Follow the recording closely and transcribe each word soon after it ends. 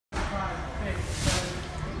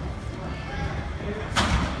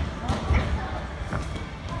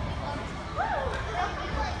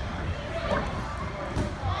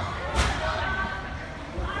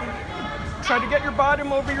Try to get your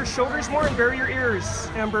bottom over your shoulders more and bury your ears,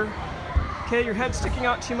 Amber. Okay, your head's sticking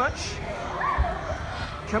out too much.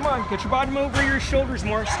 Come on, get your bottom over your shoulders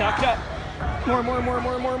more. Stack it up.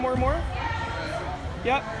 More.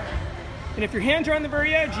 Yep. And if your hands are on the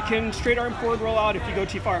very edge, you can straight arm forward, roll out if you go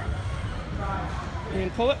too far.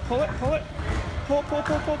 And pull it. Pull,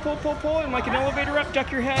 and like an elevator up,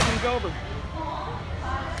 duck your head and go over.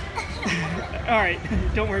 All right,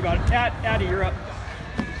 don't worry about it. Addie, you're up.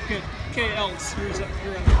 Good. Okay, Els, you're up. Should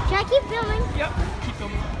I keep filming? Yep, keep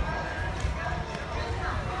filming.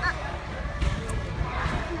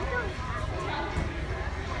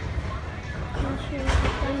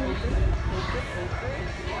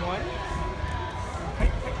 One.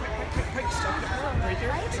 Tight. Stop it up. Right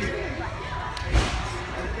there. Two.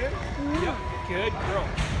 Good. Yep. Good girl.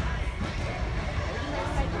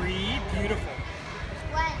 Three. Beautiful.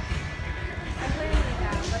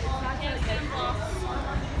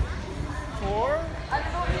 Four.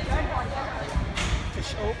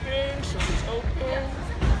 Fish open. Shoulders open.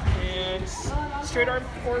 And straight arm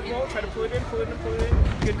forward roll. Try to pull it in.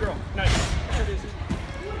 Good girl. Nice. There it is.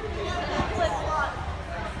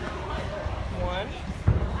 One.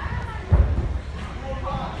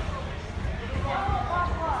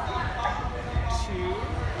 Two.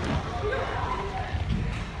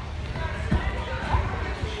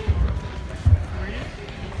 Three.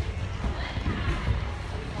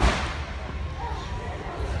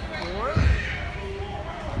 Four.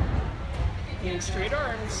 And straight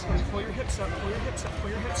arms. And pull your hips up,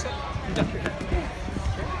 and duck your head. Okay.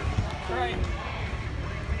 All right.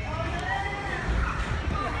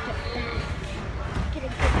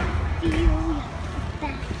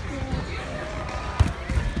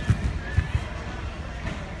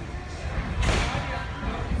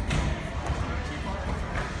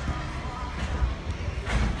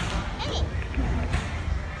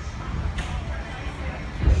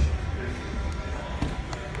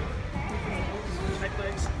 Tight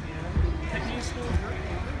legs. Tight knees.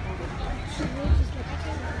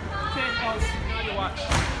 Okay, Els, now you watch.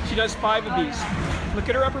 She does 5 of these. Look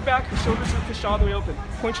at her upper back, her shoulders are pushed all the way open.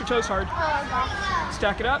 Point your toes hard.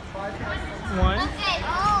 Stack it up. One.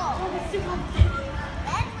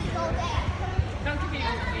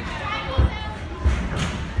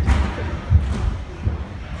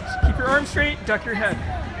 Keep your arms straight, duck your head.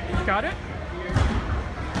 Got it?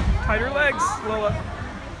 Tighter legs, Lola.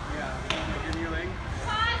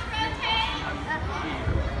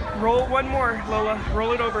 Roll one more, Lola.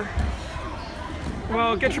 Roll it over.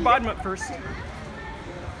 Well, get your bottom up first.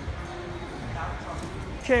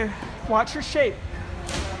 Okay, watch your shape.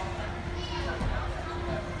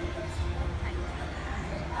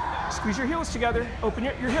 Squeeze your heels together. Open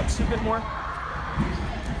your hips a bit more.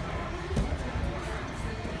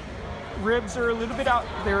 Ribs are a little bit out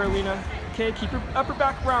there, Alina. Okay, keep your upper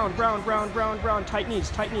back round. Tight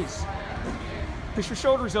knees. Push your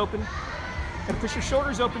shoulders open. And push your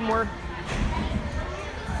shoulders open more.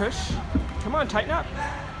 Push. Come on, tighten up.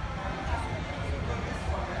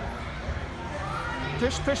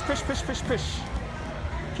 Push.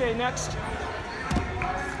 Okay, next.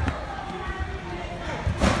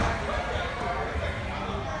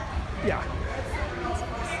 Yeah.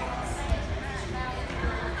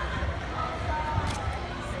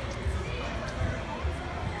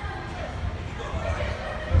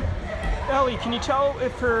 Ellie, can you tell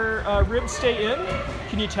if her ribs stay in?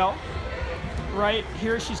 Can you tell? Right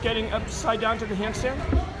here, she's getting upside down to the handstand.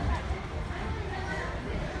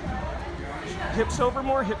 Hips over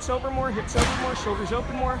more, shoulders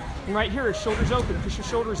open more. And right here, shoulders open, push your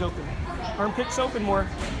shoulders open. Armpits open more,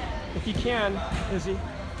 if you can, Izzy.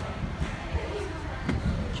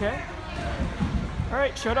 Okay. All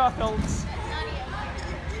right, shut off, Els.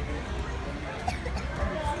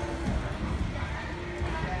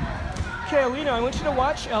 Okay, Alina, I want you to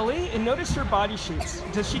watch Ellie and notice her body shapes.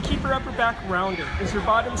 Does she keep her upper back rounded? Is her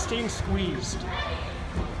bottom staying squeezed?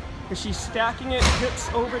 Is she stacking it hips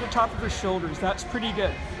over the top of her shoulders? That's pretty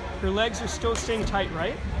good. Her legs are still staying tight,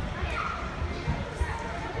 right?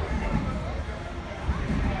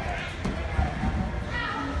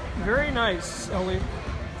 Very nice, Ellie.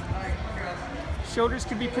 Shoulders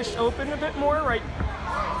could be pushed open a bit more, right?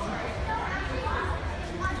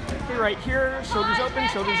 Okay, right here, shoulders open,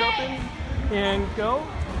 and go.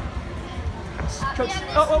 Coach,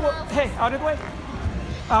 oh, hey, out of the way.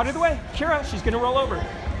 Out of the way. Kira, she's gonna roll over.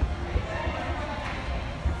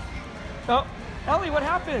 Oh, Ellie, what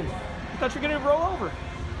happened? I thought you were gonna roll over.